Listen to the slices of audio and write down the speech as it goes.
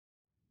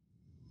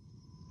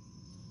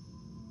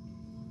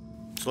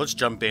So let's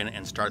jump in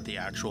and start the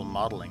actual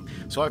modeling.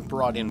 So I've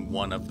brought in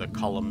one of the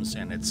columns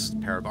and its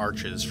pair of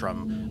arches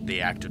from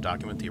the active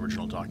document, the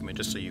original document,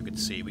 just so you can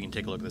see. We can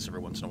take a look at this every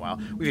once in a while.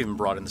 We've even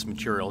brought in this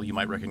material. You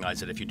might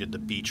recognize it if you did the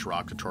beach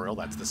rock tutorial.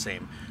 That's the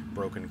same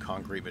broken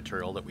concrete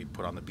material that we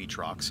put on the beach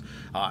rocks.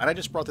 And I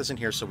just brought this in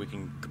here so we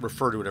can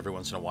refer to it every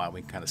once in a while.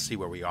 We can kind of see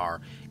where we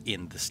are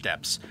in the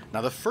steps.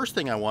 Now, the first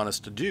thing I want us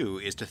to do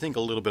is to think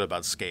a little bit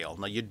about scale.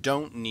 Now, you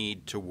don't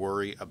need to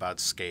worry about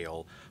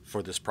scale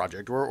for this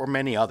project or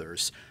many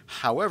others.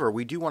 However,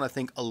 we do want to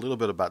think a little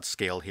bit about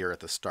scale here at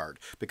the start,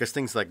 because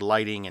things like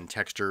lighting and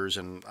textures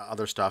and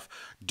other stuff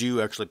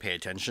do actually pay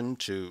attention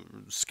to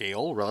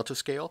scale, relative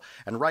scale.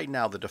 And right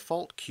now, the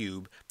default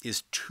cube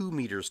is 2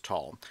 meters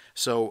tall.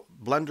 So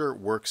Blender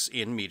works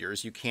in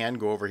meters. You can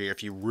go over here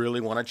if you really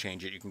want to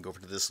change it. You can go over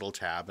to this little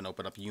tab and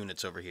open up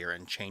units over here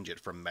and change it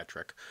from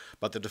metric.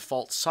 But the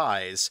default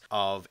size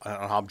of an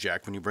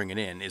object when you bring it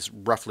in is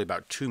roughly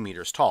about 2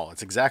 meters tall.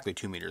 It's exactly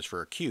 2 meters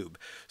for a cube.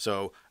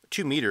 So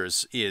 2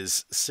 meters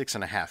is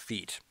 6.5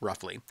 feet,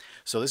 roughly.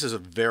 So this is a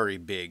very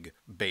big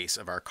base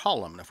of our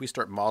column. And if we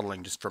start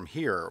modeling just from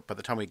here, by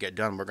the time we get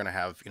done, we're going to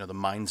have, the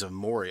mines of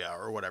Moria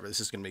or whatever. This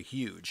is going to be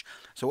huge.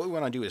 So what we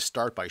want to do is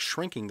start by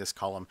shrinking this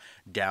column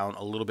down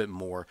a little bit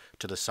more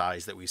to the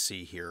size that we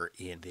see here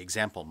in the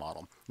example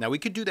model. Now, we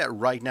could do that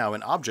right now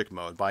in object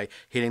mode by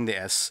hitting the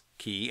S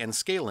key and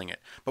scaling it.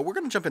 But we're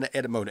going to jump into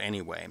edit mode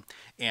anyway.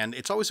 And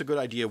it's always a good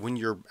idea when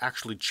you're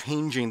actually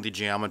changing the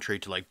geometry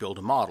to build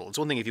a model. It's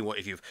one thing if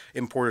you've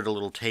imported a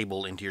little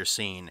table into your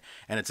scene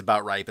and it's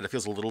about right, but it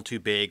feels a little too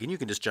big, and you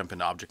can just jump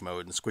into object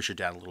mode and squish it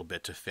down a little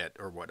bit to fit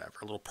or whatever,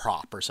 a little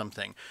prop or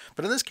something.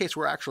 But in this case,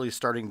 we're actually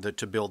starting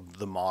to build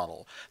the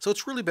model. So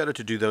it's really better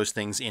to do those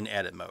things in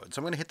edit mode. So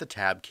I'm going to hit the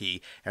tab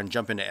key and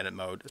jump into edit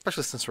mode,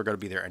 especially since we're going to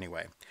be there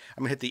anyway.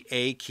 I'm going to hit the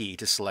A key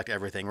to select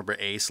everything. Remember,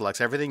 A selects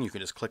everything. You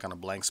can just click on a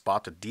blank spot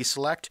to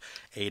deselect,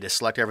 A to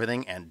select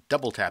everything, and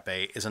double tap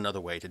A is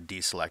another way to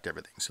deselect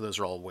everything. So those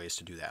are all ways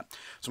to do that.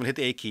 So I'm going to hit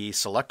the A key,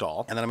 select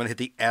all, and then I'm going to hit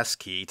the S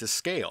key to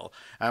scale.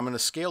 I'm going to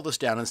scale this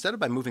down. Instead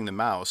of by moving the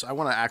mouse, I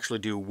want to actually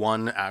do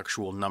one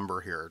actual number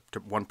here, to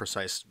one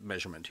precise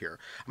measurement here.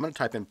 I'm going to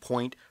type in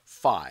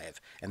 0.5,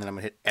 and then I'm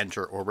going to hit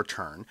enter or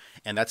return,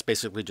 and that's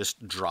basically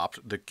just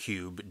dropped the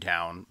cube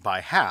down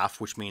by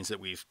half, which means that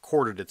we've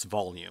quartered its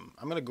volume.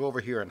 I'm going to go over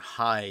here and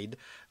hide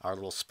our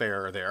little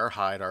spare there,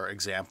 hide our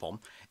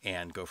example,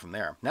 and go from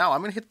there. Now I'm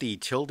going to hit the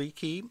tilde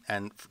key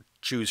and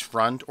choose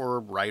front or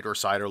right or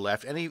side or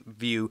left, any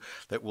view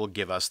that will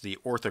give us the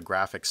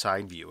orthographic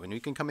side view. And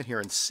you can come in here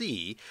and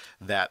see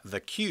that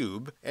the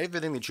cube,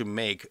 everything that you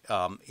make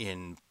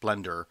in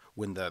Blender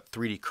when the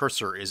 3D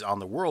cursor is on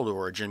the world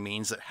origin,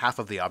 means that half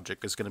of the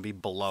object is going to be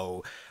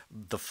below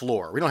the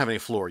floor. We don't have any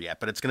floor yet,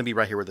 but it's going to be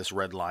right here where this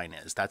red line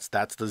is. That's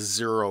the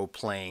zero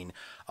plane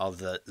of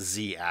the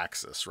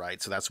z-axis,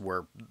 right? So that's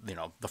where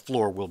the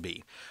floor will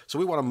be. So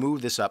we want to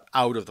move this up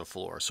out of the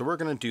floor. So we're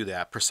going to do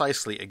that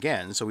precisely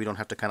again, so we don't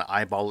have to kind of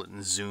eyeball it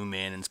and zoom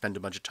in and spend a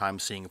bunch of time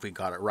seeing if we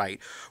got it right.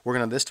 We're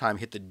going to this time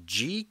hit the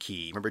G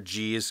key. Remember,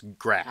 G is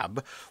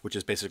grab, which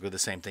is basically the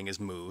same thing as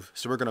move.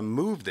 So we're going to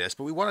move this,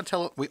 but we want to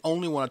tell it we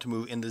only want it to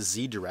move in the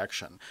Z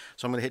direction.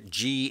 So I'm going to hit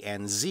G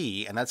and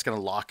Z, and that's going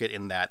to lock it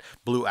in that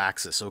blue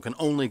axis, so it can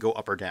only go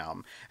up or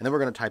down. And then we're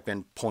going to type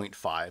in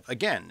 0.5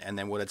 again, and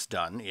then what it's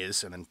done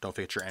is, and then don't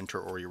forget your enter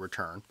or your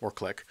return or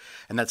click,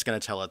 and that's going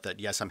to tell it that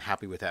yes, I'm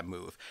happy with that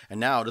move. And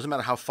now it doesn't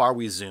matter how far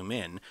we zoom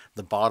in,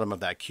 the bottom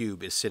of that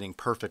cube is sitting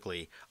perfectly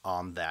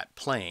on that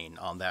plane,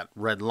 on that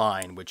red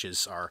line, which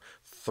is our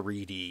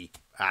 3D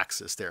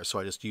axis there. So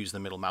I just use the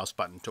middle mouse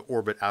button to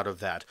orbit out of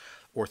that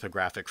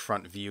orthographic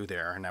front view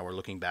there, and now we're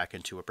looking back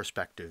into a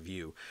perspective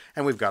view,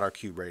 and we've got our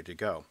cube ready to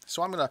go.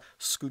 So I'm going to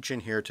scooch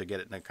in here to get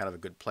it in a kind of a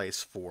good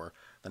place for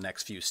the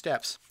next few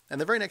steps. And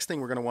the very next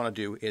thing we're going to want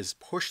to do is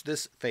push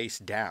this face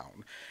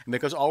down, and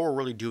because all we're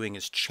really doing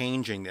is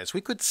changing this,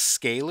 we could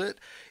scale it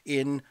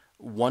in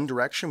one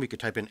direction. We could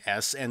type in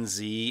S and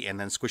Z and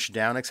then squish it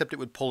down, except it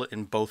would pull it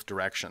in both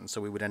directions. So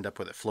we would end up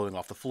with it floating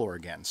off the floor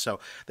again. So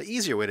the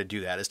easier way to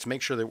do that is to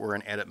make sure that we're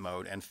in edit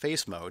mode and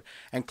face mode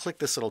and click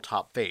this little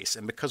top face.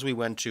 And because we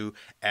went to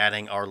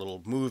adding our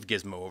little move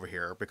gizmo over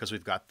here, because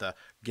we've got the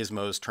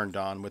gizmos turned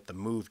on with the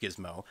move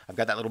gizmo, I've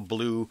got that little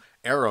blue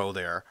arrow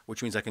there,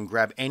 which means I can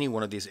grab any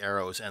one of these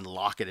arrows and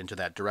lock it into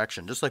that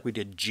direction, just like we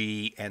did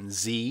G and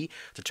Z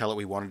to tell it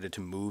we wanted it to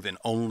move in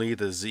only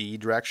the Z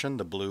direction,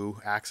 the blue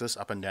axis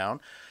up and down.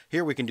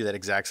 Here we can do that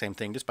exact same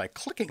thing just by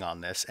clicking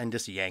on this and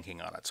just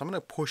yanking on it. So I'm going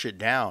to push it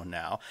down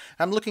now.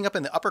 I'm looking up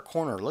in the upper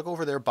corner. Look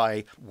over there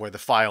by where the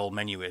file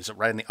menu is,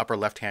 right in the upper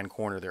left-hand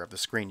corner there of the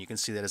screen. You can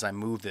see that as I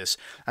move this,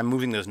 I'm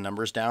moving those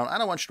numbers down. I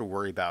don't want you to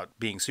worry about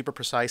being super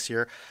precise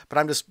here, but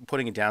I'm just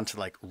putting it down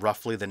to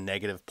roughly the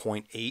negative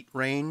 0.8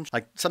 range.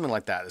 Something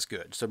like that is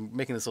good. So I'm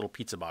making this little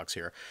pizza box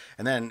here.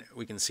 And then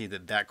we can see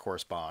that that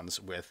corresponds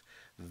with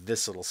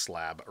this little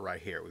slab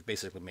right here. We've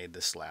basically made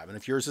this slab. And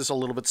if yours is a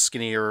little bit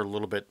skinnier, a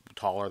little bit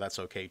taller, that's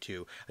okay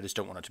too. I just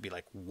don't want it to be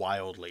like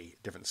wildly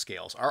different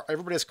scales.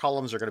 Everybody's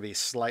columns are going to be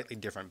slightly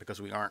different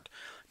because we aren't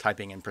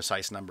typing in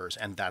precise numbers,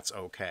 and that's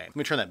okay. Let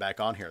me turn that back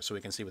on here so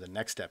we can see what the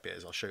next step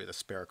is. I'll show you the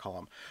spare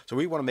column. So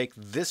we want to make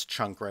this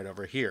chunk right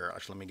over here.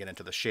 Actually, let me get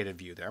into the shaded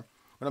view there.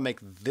 I'm going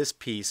to make this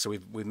piece. So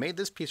we've made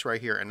this piece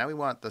right here, and now we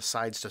want the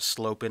sides to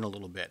slope in a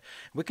little bit.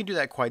 We can do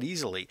that quite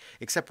easily,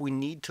 except we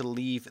need to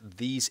leave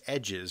these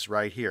edges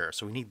right here.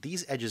 So we need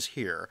these edges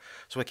here.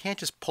 So I can't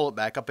just pull it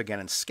back up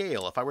again and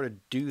scale. If I were to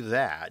do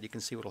that, you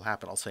can see what will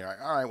happen. I'll say,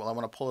 all right, well, I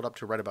want to pull it up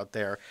to right about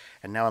there,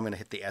 and now I'm going to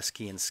hit the S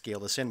key and scale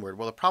this inward.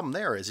 Well, the problem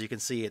there is you can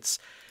see it's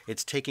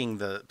taking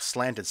the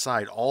slanted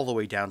side all the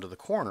way down to the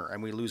corner,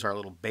 and we lose our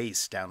little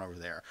base down over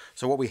there.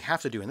 So what we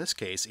have to do in this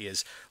case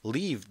is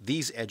leave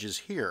these edges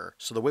here.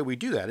 So the way we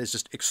do that is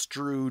just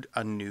extrude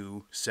a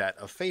new set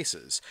of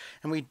faces.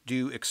 And we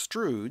do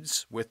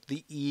extrudes with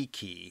the E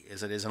key,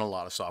 as it is in a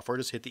lot of software.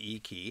 Just hit the E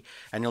key,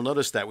 and you'll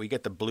notice that we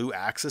get the blue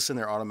axis in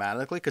there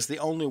automatically, because the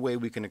only way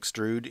we can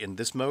extrude in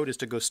this mode is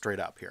to go straight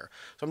up here.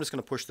 So I'm just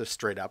going to push this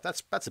straight up.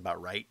 That's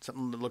about right.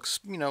 Something that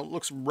looks,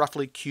 looks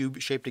roughly cube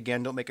shaped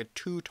again. Don't make it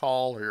too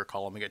tall, or your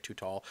column will get too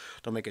tall.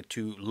 Don't make it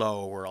too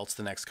low, or else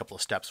the next couple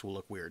of steps will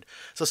look weird.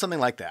 So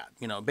something like that,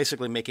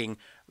 basically making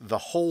the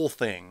whole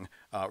thing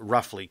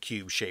roughly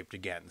cube shaped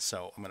again.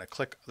 So I'm going to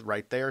click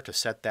right there to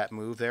set that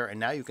move there, and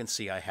now you can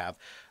see I have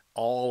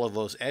all of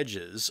those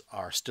edges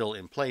are still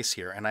in place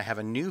here, and I have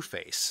a new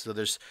face. So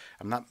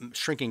I'm not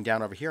shrinking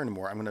down over here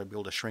anymore. I'm going to be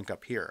able to shrink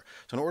up here.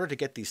 So in order to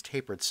get these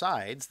tapered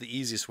sides, the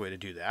easiest way to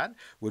do that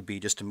would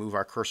be just to move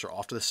our cursor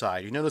off to the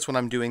side. You notice when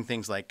I'm doing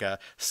things like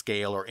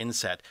scale or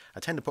inset, I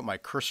tend to put my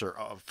cursor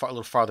a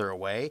little farther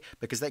away,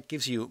 because that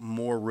gives you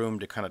more room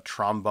to kind of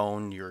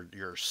trombone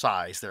your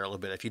size there a little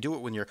bit. If you do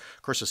it when your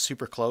cursor is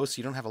super close,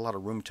 you don't have a lot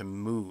of room to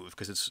move,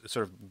 because it's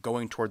sort of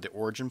going toward the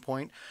origin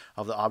point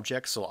of the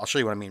object. So I'll show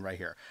you what I mean right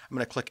here. I'm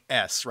going to click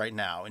S right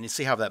now, and you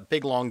see how that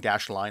big long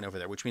dashed line over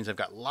there, which means I've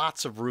got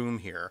lots of room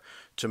here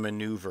to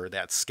maneuver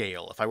that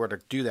scale. If I were to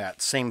do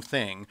that same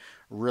thing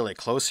really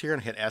close here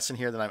and hit S in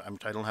here, then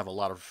I don't have a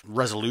lot of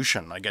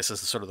resolution, I guess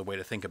is sort of the way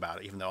to think about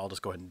it, even though I'll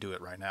just go ahead and do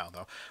it right now,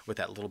 though, with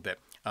that little bit.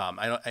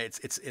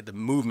 The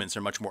movements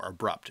are much more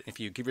abrupt. If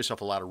you give yourself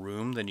a lot of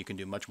room, then you can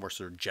do much more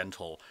sort of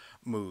gentle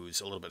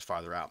moves a little bit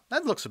farther out.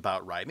 That looks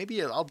about right.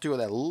 Maybe I'll do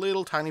that a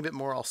little tiny bit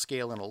more. I'll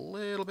scale in a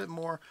little bit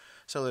more,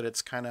 so that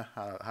it's kind of,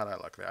 how do I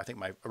look there? I think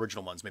my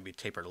original ones maybe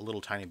tapered a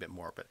little tiny bit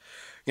more, but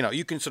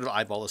you can sort of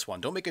eyeball this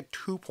one. Don't make it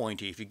too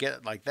pointy. If you get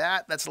it like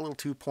that, that's a little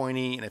too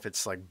pointy, and if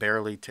it's like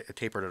barely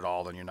tapered at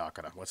all, then you're not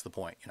gonna, what's the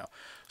point,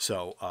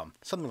 So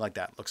something like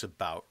that looks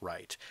about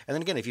right. And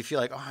then again, if you feel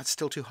like, oh, it's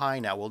still too high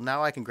now, well,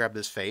 now I can grab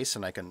this face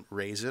and I can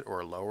raise it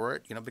or lower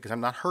it, because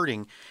I'm not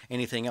hurting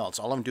anything else.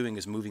 All I'm doing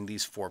is moving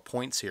these 4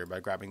 points here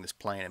by grabbing this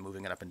plane and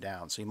moving it up and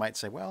down. So you might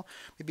say, well,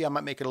 maybe I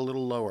might make it a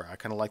little lower. I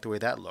kind of like the way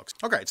that looks.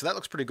 Okay, so that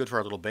looks pretty good for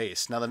our little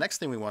base. Now the next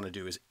thing we want to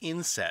do is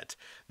inset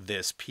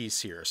this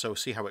piece here. So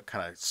see how it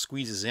kind of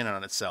squeezes in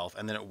on itself,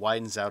 and then it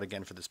widens out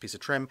again for this piece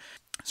of trim.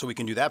 So we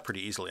can do that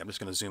pretty easily. I'm just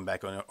going to zoom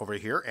back over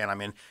here, and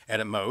I'm in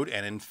edit mode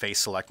and in face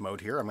select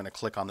mode here. I'm going to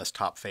click on this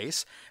top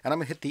face, and I'm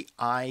going to hit the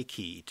I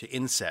key to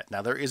inset.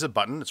 Now there is a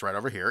button, it's right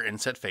over here,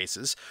 Inset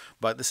Faces,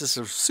 but this is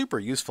a super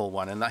useful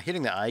one, and not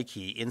hitting the I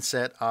key,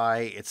 inset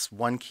I, it's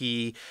one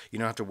key. You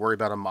don't have to worry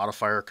about a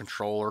modifier,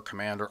 control, or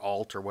command, or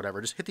alt, or whatever.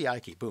 Just hit the I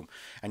key, boom,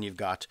 and you've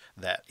got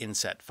that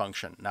inset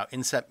function. Now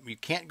inset, you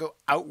can't go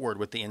outward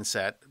with the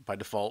inset by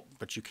default,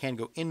 but you can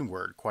go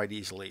inward quite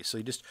easily. So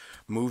you just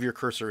move your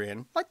cursor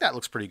in, like that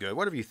looks pretty good,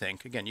 whatever you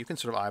think. Again, you can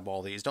sort of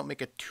eyeball these. Don't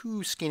make it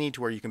too skinny to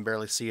where you can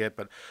barely see it,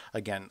 but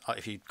again,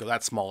 if you go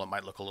that small, it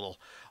might look a little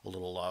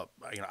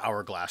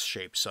hourglass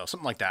shape. So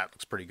something like that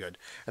looks pretty good.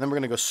 And then we're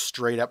going to go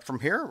straight up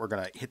from here. We're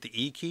going to hit the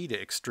E key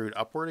to extrude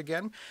upward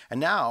again. And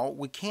now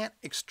we can't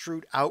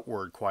extrude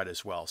outward quite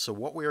as well. So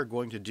what we are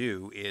going to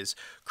do is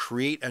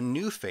create a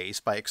new face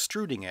by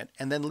extruding it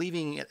and then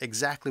leaving it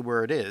exactly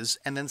where it is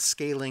and then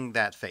scaling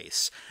that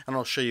face. And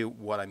I'll show you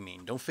what I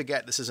mean. Don't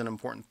forget, this is an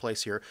important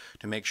place here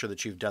to make sure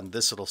that you've done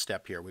this little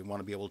step here. We want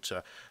to be able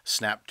to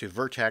snap to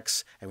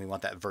vertex, and we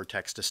want that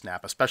vertex to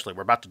snap, especially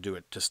we're about to do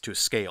it just to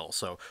scale.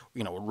 So,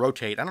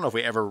 rotate. I don't know if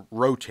we ever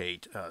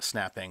rotate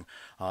snapping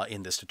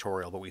in this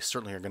tutorial, but we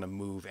certainly are going to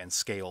move and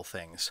scale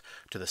things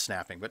to the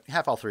snapping. But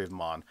have all three of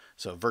them on.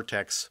 So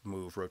vertex,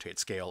 move, rotate,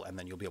 scale, and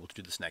then you'll be able to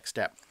do this next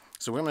step.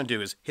 So what I'm going to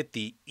do is hit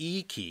the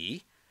E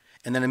key,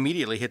 and then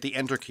immediately hit the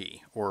Enter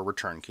key or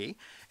Return key.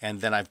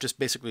 And then I've just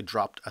basically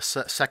dropped a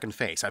second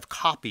face. I've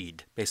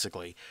copied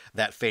basically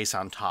that face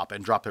on top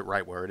and dropped it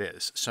right where it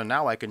is. So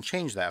now I can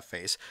change that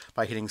face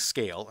by hitting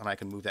Scale, and I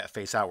can move that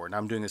face outward. Now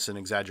I'm doing this in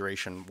an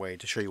exaggeration way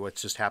to show you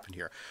what's just happened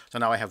here. So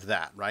now I have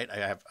that, right? I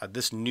have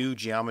this new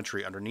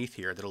geometry underneath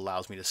here that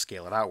allows me to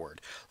scale it outward.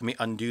 Let me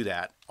undo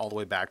that all the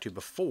way back to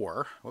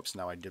before. Whoops,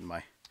 now I did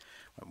my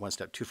one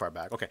step too far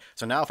back. Okay,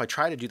 so now if I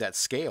try to do that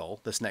scale,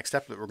 this next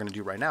step that we're going to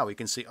do right now, we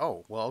can see,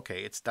 oh, well,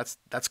 okay,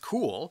 that's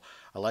cool.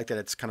 I like that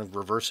it's kind of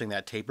reversing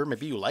that taper.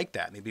 Maybe you like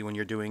that. Maybe when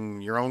you're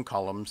doing your own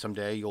column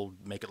someday, you'll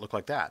make it look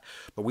like that.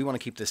 But we want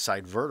to keep this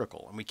side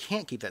vertical, and we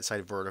can't keep that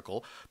side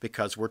vertical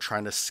because we're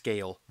trying to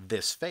scale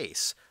this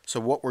face. So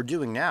what we're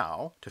doing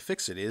now to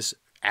fix it is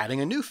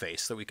adding a new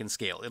face that we can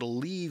scale. It'll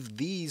leave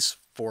these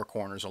four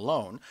corners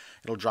alone.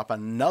 It'll drop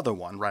another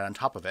one right on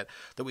top of it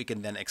that we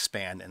can then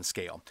expand and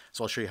scale.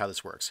 So I'll show you how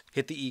this works.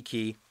 Hit the E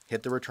key,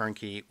 hit the return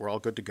key, we're all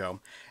good to go.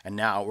 And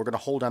now we're going to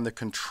hold down the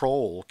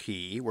control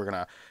key. We're going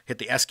to hit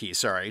the S key,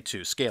 sorry,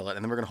 to scale it.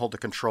 And then we're going to hold the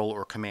control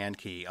or command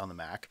key on the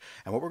Mac.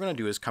 And what we're going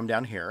to do is come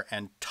down here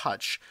and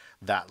touch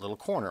that little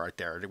corner right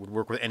there. It would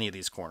work with any of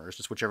these corners,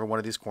 just whichever one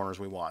of these corners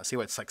we want. See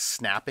how it's like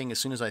snapping as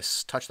soon as I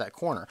touch that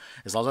corner?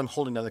 As long as I'm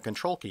holding down the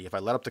control key, if I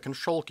let up the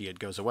control key, it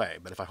goes away.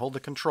 But if I hold the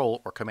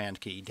control or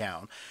command key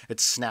down,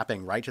 it's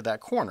snapping right to that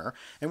corner,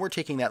 and we're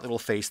taking that little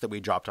face that we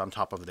dropped on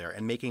top of there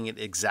and making it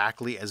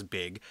exactly as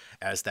big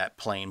as that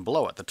plane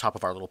below it, the top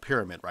of our little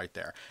pyramid right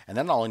there. And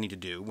then all I need to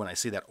do when I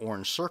see that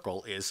orange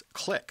circle is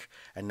click.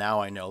 And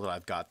now I know that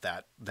I've got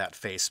that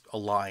face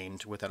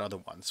aligned with that other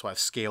one. So I've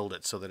scaled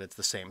it so that it's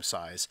the same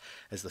size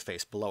as the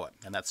face below it.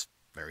 And that's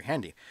very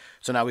handy.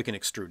 So now we can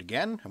extrude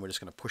again, and we're just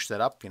going to push that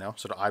up,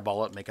 sort of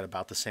eyeball it, make it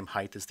about the same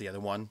height as the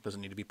other one.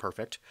 Doesn't need to be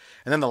perfect.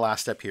 And then the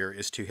last step here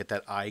is to hit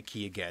that I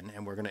key again,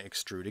 and we're going to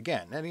extrude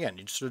again. And again,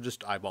 you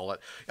just eyeball it.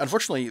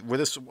 Unfortunately, with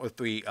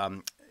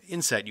the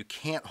Inset, you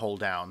can't hold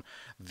down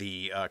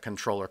the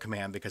control or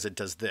command because it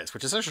does this,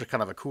 which is actually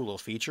kind of a cool little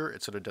feature.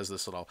 It sort of does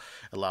this little,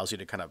 allows you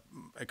to kind of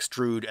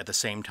extrude at the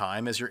same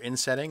time as you're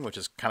insetting, which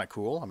is kind of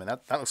cool. I mean,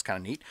 that looks kind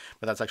of neat,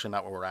 but that's actually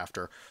not what we're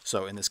after.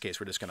 So in this case,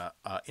 we're just going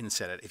to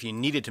inset it. If you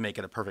needed to make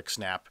it a perfect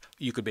snap,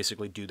 you could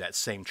basically do that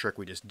same trick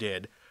we just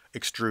did,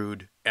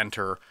 extrude,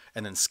 enter,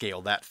 and then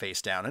scale that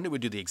face down, and it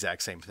would do the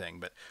exact same thing,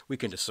 but we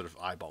can just sort of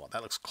eyeball it.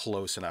 That looks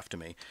close enough to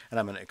me, and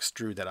I'm going to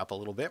extrude that up a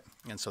little bit,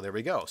 and so there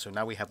we go. So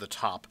now we have the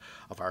top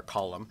of our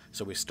column.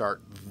 So we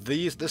start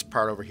this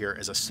part over here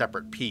as a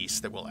separate piece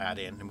that we'll add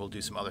in, and we'll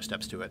do some other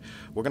steps to it.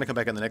 We're going to come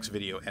back in the next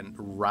video and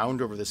round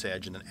over this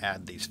edge and then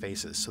add these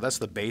faces. So that's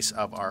the base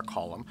of our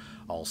column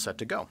all set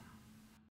to go.